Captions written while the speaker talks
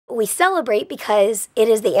we celebrate because it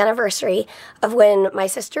is the anniversary of when my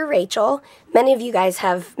sister Rachel, many of you guys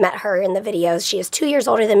have met her in the videos. She is 2 years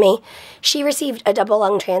older than me. She received a double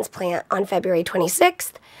lung transplant on February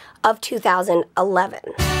 26th of 2011.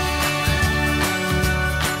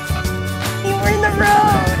 We're in the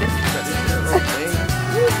road.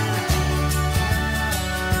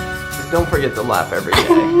 Just don't forget to laugh every day.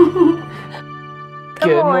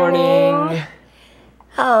 Good morning.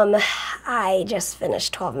 I just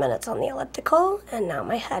finished 12 minutes on the elliptical, and now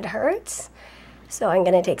my head hurts. So I'm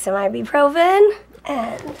gonna take some ibuprofen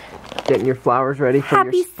and getting your flowers ready for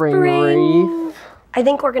happy your spring wreath. I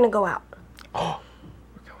think we're gonna go out. Oh,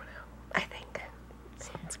 we're going out. I think.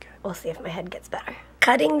 Sounds good. We'll see if my head gets better.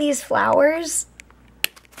 Cutting these flowers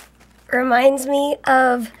reminds me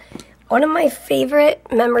of one of my favorite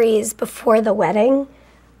memories before the wedding.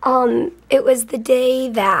 It was the day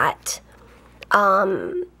that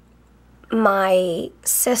my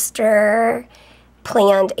sister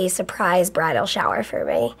planned a surprise bridal shower for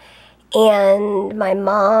me. And my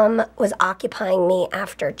mom was occupying me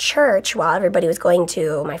after church while everybody was going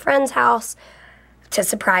to my friend's house to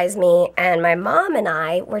surprise me. And my mom and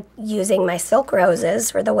I were using my silk roses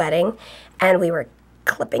for the wedding, and we were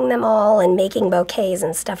clipping them all and making bouquets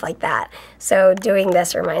and stuff like that. So doing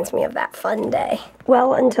this reminds me of that fun day.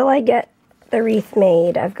 Well, until I get the wreath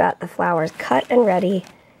made, I've got the flowers cut and ready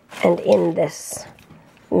and in this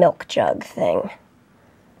milk jug thing.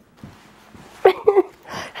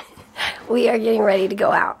 We are getting ready to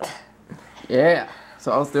go out. Yeah,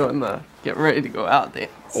 so I was doing the getting ready to go out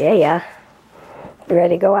dance. Yeah. You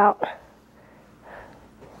ready to go out?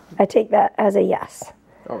 I take that as a yes.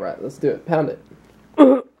 All right, let's do it. Pound it.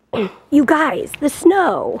 You guys, the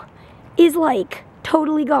snow is like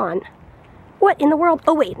totally gone. What in the world?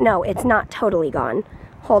 Oh wait, no, it's not totally gone.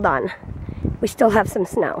 Hold on. We still have some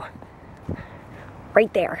snow.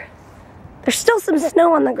 Right there. There's still some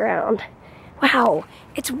snow on the ground. Wow,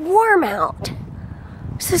 it's warm out.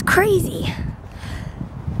 This is crazy.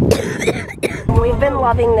 We've been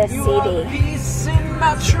loving this CD.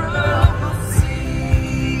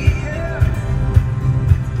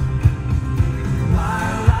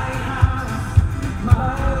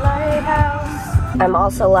 I'm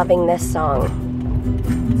also loving this song.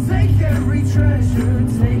 Take every treasure,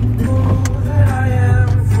 take all that I am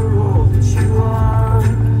for all that you are.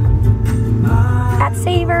 At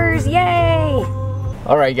Savers, yay!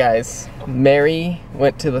 Alright guys, Mary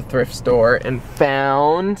went to the thrift store and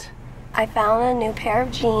found... I found a new pair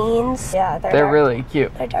of jeans. Yeah, they're really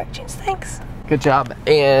cute. They're dark jeans, thanks. Good job.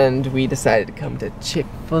 And we decided to come to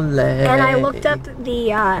Chick-fil-A. And I looked up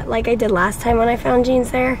the, like I did last time when I found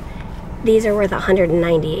jeans there. These are worth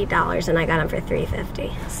 $198 and I got them for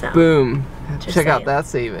 $3.50. So boom. Check out that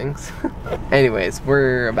savings. Anyways,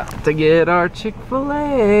 we're about to get our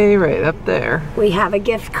Chick-fil-A right up there. We have a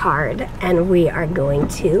gift card and we are going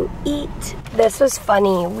to eat. This was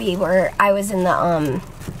funny. I was in the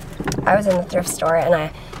thrift store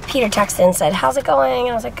and Peter texted and said, "How's it going?"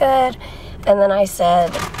 And I was like, "Good." And then I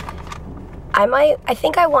said, I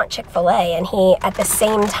think I want Chick-fil-A, and he, at the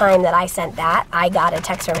same time that I sent that, I got a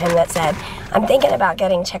text from him that said, "I'm thinking about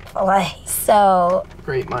getting Chick-fil-A." So...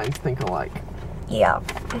 great minds think alike. Yeah.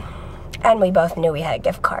 And we both knew we had a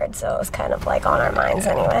gift card, so it was kind of like on our minds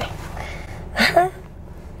anyway.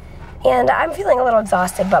 And I'm feeling a little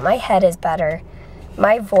exhausted, but my head is better.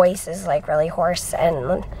 My voice is like really hoarse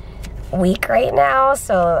and weak right now,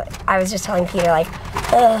 so I was just telling Peter like,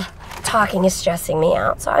 talking is stressing me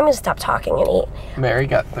out, so I'm gonna stop talking and eat. Mary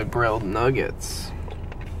got the grilled nuggets.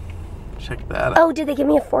 Check that out. Oh, did they give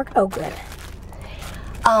me a fork? Oh, good.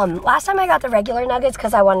 Last time I got the regular nuggets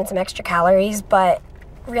because I wanted some extra calories, but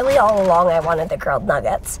really all along I wanted the grilled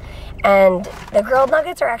nuggets. And the grilled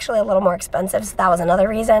nuggets are actually a little more expensive, so that was another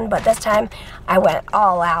reason, but this time I went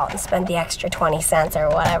all out and spent the extra 20 cents or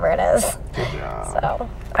whatever it is. Good job. So,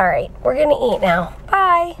 alright, we're gonna eat now.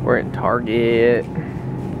 Bye! We're in Target.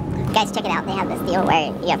 Guys, check it out. They have this deal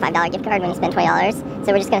where you get a $5 gift card when you spend $20.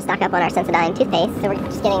 So we're just going to stock up on our Sensodyne toothpaste. So we're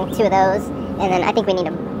just getting 2 of those. And then I think we need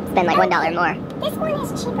to spend like $1 more. This one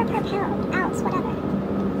is cheaper per pound, ounce, whatever.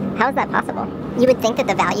 How is that possible? You would think that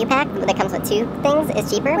the value pack that comes with 2 things is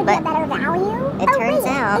cheaper, would but be a better value? It turns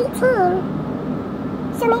out... 18.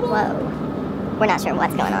 So maybe... Whoa. We're not sure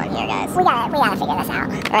what's going on here, guys. We gotta figure this out.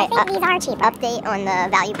 All right, I think these are cheaper. Update on the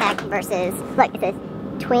value pack versus... Look, it says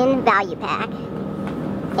twin value pack.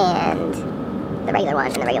 And the regular one,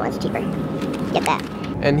 and the regular one's cheaper. Get that.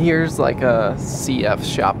 And here's like a CF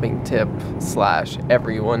shopping tip /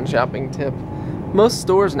 everyone shopping tip. Most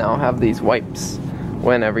stores now have these wipes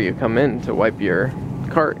whenever you come in to wipe your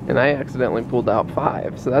cart, and I accidentally pulled out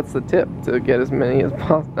 5. So that's the tip, to get as many as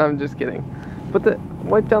possible. I'm just kidding. But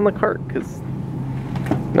wipe down the cart, because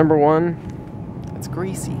number 1, it's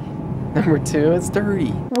greasy. Number 2, it's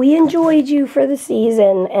dirty. We enjoyed you for the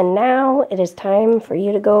season, and now it is time for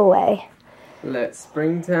you to go away. Let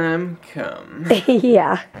springtime come.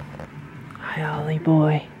 Yeah. Hi, Ollie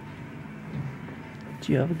boy. Did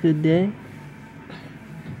you have a good day?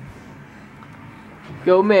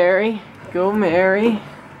 Go, Mary. Go, Mary.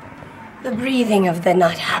 The breathing of the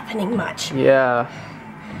not happening much. Yeah.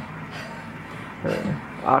 Her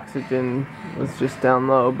oxygen was just down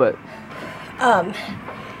low, but...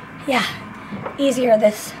 Yeah. Easier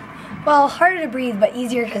this... Well, harder to breathe, but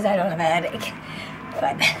easier because I don't have a headache.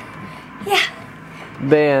 But, yeah.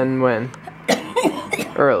 Than when?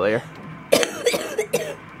 Earlier.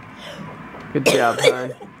 Good job,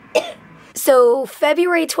 hon. So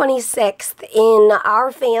February 26th in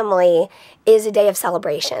our family is a day of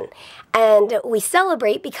celebration. And we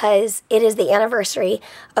celebrate because it is the anniversary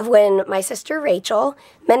of when my sister Rachel,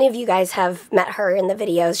 many of you guys have met her in the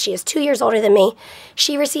videos, she is 2 years older than me,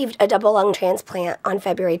 she received a double lung transplant on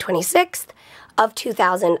February 26th of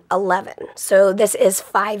 2011. So this is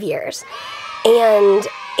 5 years. And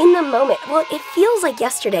in the moment, well, it feels like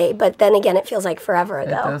yesterday, but then again, it feels like forever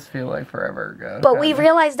ago. It does feel like forever ago. But we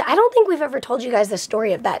realized, I don't think we've ever told you guys the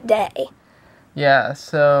story of that day. Yeah,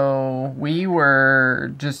 so we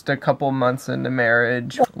were just a couple months into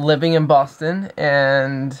marriage, living in Boston,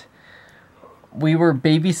 and we were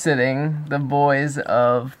babysitting the boys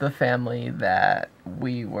of the family that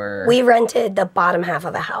we rented the bottom half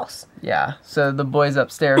of the house. Yeah, so the boys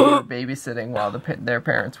upstairs were babysitting while their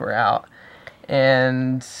parents were out.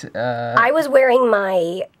 And I was wearing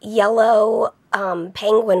my yellow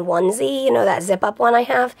penguin onesie, you know, that zip-up one I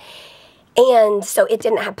have. And so it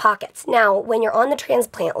didn't have pockets. Now, when you're on the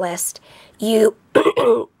transplant list, you...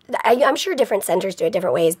 I'm sure different centers do it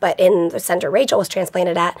different ways, but in the center Rachel was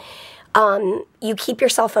transplanted at, you keep your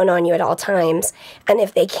cell phone on you at all times. And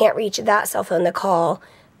if they can't reach that cell phone, they call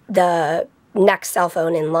the next cell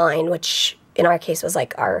phone in line, which in our case was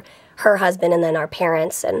like her husband and then our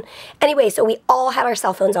parents. And anyway, so we all had our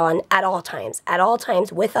cell phones on at all times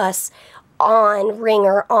with us on,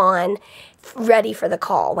 ringer on, ready for the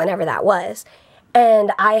call, whenever that was.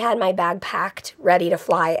 And I had my bag packed, ready to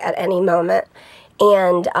fly at any moment.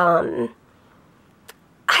 And I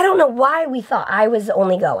don't know why we thought I was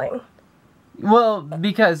only going. Well,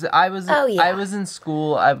 because I was I was in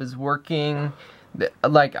school, I was working,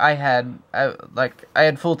 like I had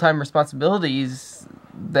full-time responsibilities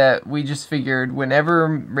that we just figured whenever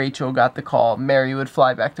Rachel got the call, Mary would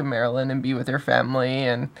fly back to Maryland and be with her family,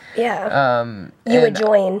 and you would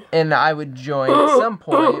join, and I would join at some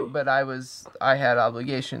point, but I had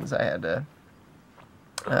obligations I had to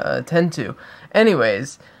attend to.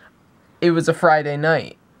 Anyways, it was a Friday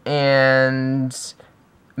night, and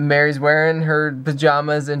Mary's wearing her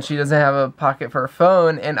pajamas, and she doesn't have a pocket for her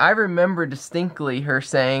phone, and I remember distinctly her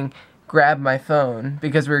saying, "Grab my phone,"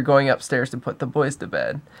 because we were going upstairs to put the boys to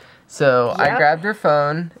bed. So I grabbed her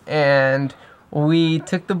phone, and we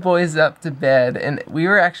took the boys up to bed, and we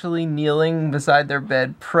were actually kneeling beside their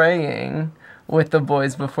bed praying with the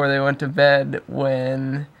boys before they went to bed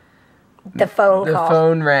when the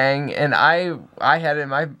phone rang, and I had it in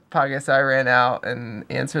my pocket, so I ran out and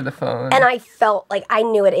answered the phone. And I felt like I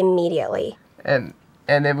knew it immediately. And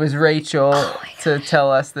it was Rachel to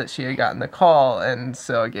tell us that she had gotten the call, and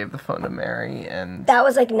so I gave the phone to Mary, and... That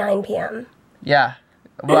was like 9 p.m. Yeah.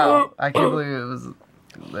 Wow. I can't believe it was...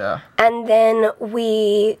 Yeah. And then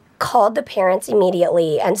we called the parents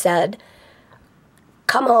immediately and said,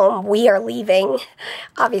 "Come home, we are leaving."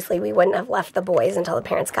 Obviously, we wouldn't have left the boys until the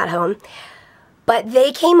parents got home. But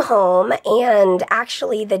they came home, and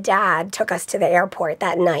actually the dad took us to the airport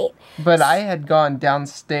that night. But I had gone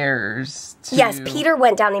downstairs to... Yes, Peter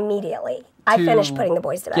went down immediately. I finished putting the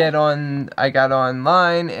boys to bed. I got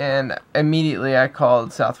online, and immediately I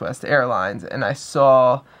called Southwest Airlines, and I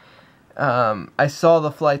saw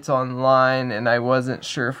the flights online, and I wasn't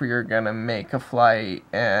sure if we were going to make a flight,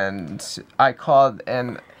 and I called,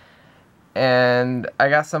 and I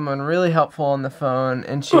got someone really helpful on the phone,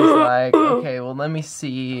 and she's like, "Okay, well, let me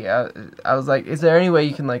see." I was like, "Is there any way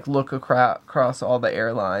you can, like, look across all the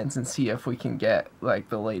airlines and see if we can get, like,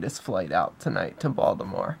 the latest flight out tonight to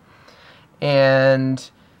Baltimore?" And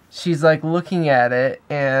she's, like, looking at it,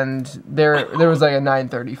 and there was, like, a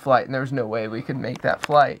 9:30 flight, and there was no way we could make that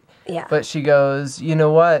flight. Yeah. But she goes, "You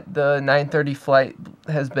know what? The 9:30 flight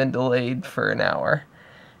has been delayed for an hour."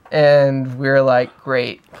 And we were like,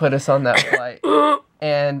 "Great, put us on that flight."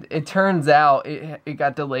 And it turns out it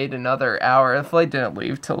got delayed another hour. The flight didn't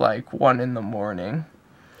leave till like 1 in the morning.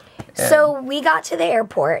 So we got to the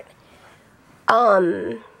airport.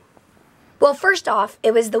 Well, first off,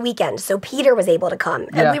 it was the weekend, so Peter was able to come.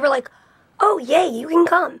 And Yeah. we were like, oh, yay, you can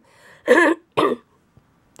come.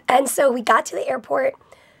 And so we got to the airport,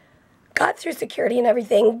 got through security and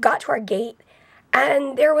everything, got to our gate,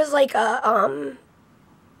 and there was like a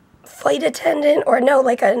flight attendant, or no,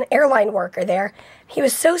 like an airline worker there. He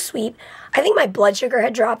was so sweet. I think my blood sugar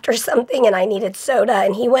had dropped or something, and I needed soda,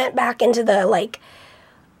 and he went back into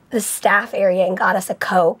the staff area and got us a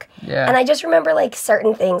Coke. Yeah. And I just remember, like,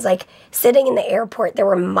 certain things, like sitting in the airport, there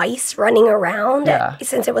were mice running around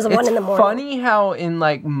since it was 1 in the morning. It's funny how in,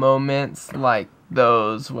 like, moments like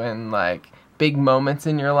those, when, like, big moments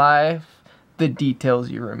in your life, the details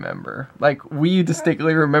you remember. Like, we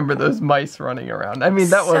distinctly remember those mice running around. I mean,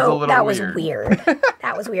 that was a little weird. That was weird.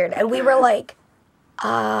 That was weird. And we were like,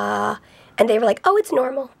 and they were like, oh, it's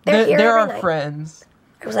normal. They're here They're every our night. friends.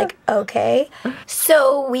 I was like, okay.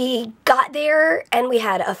 So we got there, and we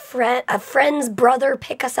had a friend's brother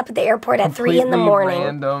pick us up at the airport at 3 in the morning.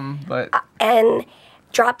 Random, but And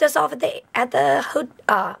dropped us off at the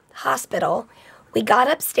hospital. We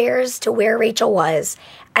got upstairs to where Rachel was,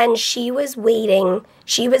 and she was waiting.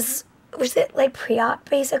 She was it like pre-op,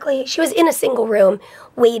 basically? She was in a single room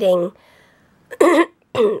waiting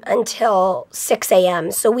until 6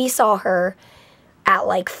 a.m. So we saw her at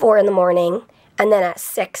like 4 in the morning, and then at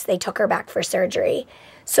 6 they took her back for surgery.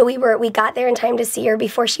 So we got there in time to see her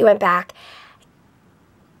before she went back.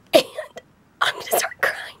 And I'm going to start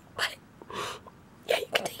crying, but yeah, you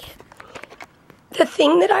can take it. The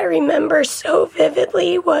thing that I remember so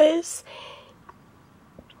vividly was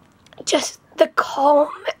just the calm,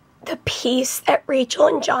 the peace that Rachel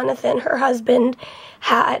and Jonathan, her husband,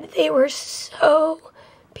 had. They were so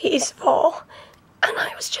peaceful. And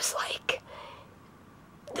I was just like,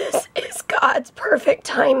 this is God's perfect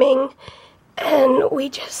timing. And we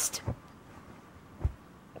just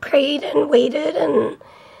prayed and waited. And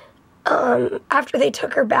after they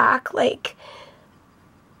took her back, like,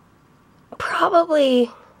 probably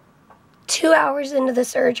 2 hours into the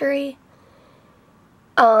surgery,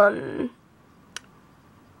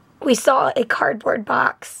 we saw a cardboard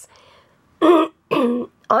box on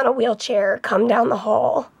a wheelchair come down the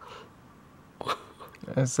hall.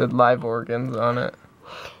 it said live organs on it.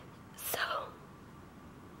 So,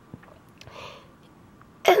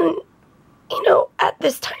 and, you know, at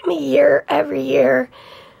this time of year, every year,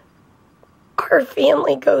 our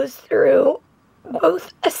family goes through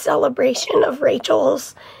both a celebration of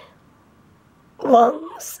Rachel's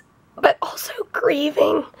lungs, but also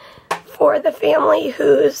grieving for the family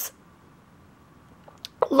whose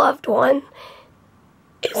loved one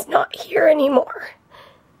is not here anymore.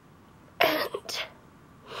 And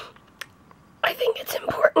I think it's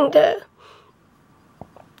important to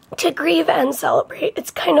grieve and celebrate.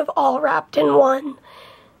 It's kind of all wrapped in one.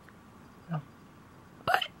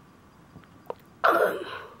 But,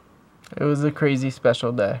 it was a crazy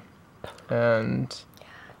special day. And,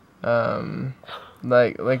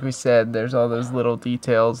 like we said, there's all those little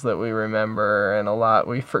details that we remember and a lot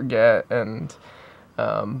we forget. And,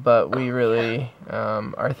 but we really,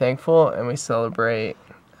 are thankful, and we celebrate,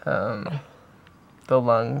 the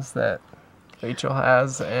lungs that Rachel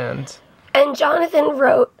has. And Jonathan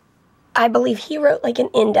wrote, I believe he wrote like an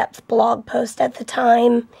in-depth blog post at the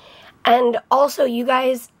time. And also, you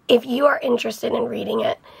guys, if you are interested in reading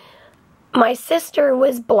it, my sister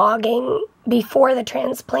was blogging before the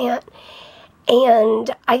transplant, and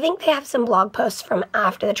I think they have some blog posts from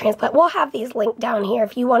after the transplant. We'll have these linked down here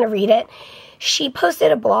if you want to read it. She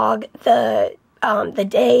posted a blog the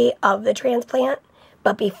day of the transplant,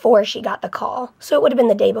 but before she got the call. So it would have been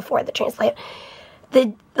the day before the transplant.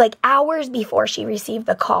 Hours before she received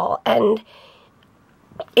the call. And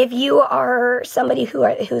if you are somebody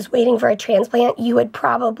who's waiting for a transplant, you would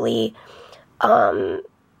probably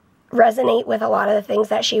resonate with a lot of the things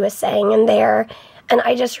that she was saying in there. And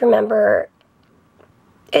I just remember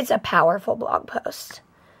it's a powerful blog post.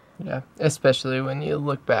 yeah, especially when you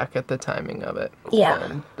look back at the timing of it. Yeah.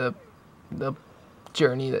 And the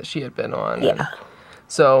journey that she had been on. Yeah. And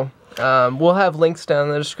so, we'll have links down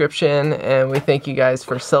in the description, and we thank you guys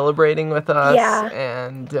for celebrating with us. Yeah.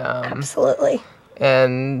 And, Absolutely.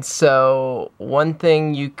 and so one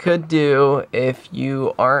thing you could do if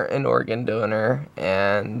you aren't an organ donor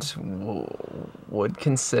and would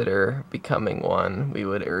consider becoming one, we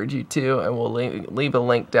would urge you to, and we'll leave a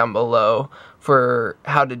link down below for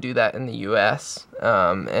how to do that in the U.S.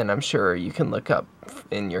 And I'm sure you can look up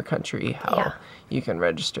in your country how you can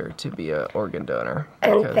register to be an organ donor.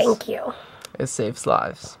 And thank you. It saves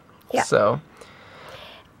lives. Yeah. So.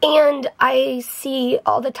 And I see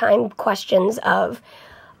all the time questions of,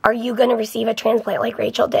 are you going to receive a transplant like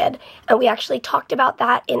Rachel did? And we actually talked about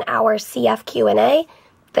that in our CF Q&A.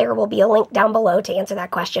 There will be a link down below to answer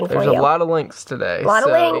that question for you. There's a lot of links today. A lot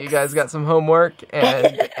of links. You guys got some homework,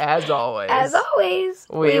 and as always,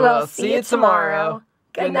 we will see you tomorrow.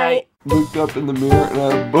 Good night. Looked up in the mirror and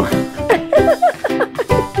I had a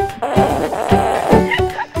book.